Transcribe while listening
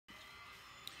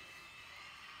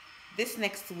This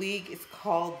next wig is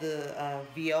called the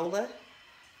Viola.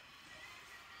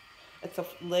 It's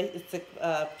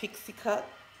a pixie cut.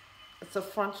 It's a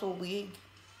frontal wig.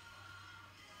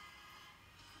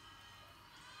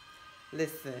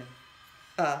 Listen,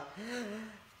 uh,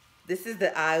 this is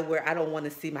the eye where I don't want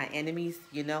to see my enemies.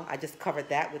 You know, I just covered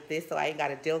that with this, so I ain't got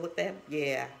to deal with them.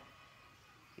 Yeah,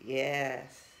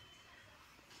 yes.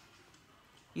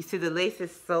 You see, the lace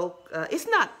is so, it's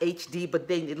not HD, but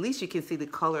then at least you can see the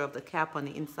color of the cap on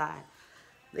the inside.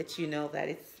 Let you know that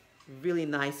it's really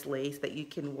nice lace that you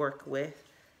can work with.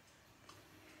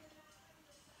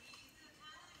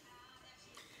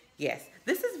 Yes,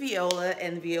 this is Viola,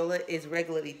 and Viola is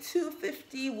regularly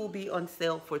 $250. Will be on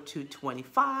sale for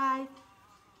 $225.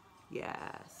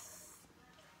 Yes.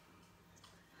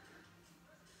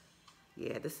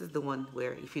 Yeah, this is the one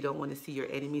where if you don't want to see your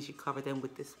enemies, you cover them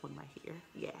with this one right here.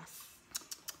 Yes.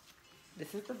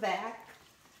 This is the back.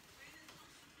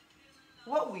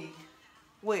 What wig?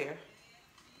 Where?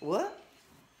 What?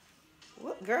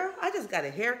 What, girl? I just got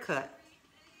a haircut.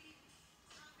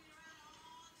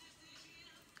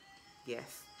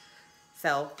 Yes.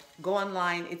 So go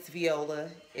online. It's Viola,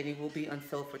 and it will be on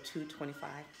sale for $225.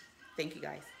 Thank you,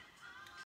 guys.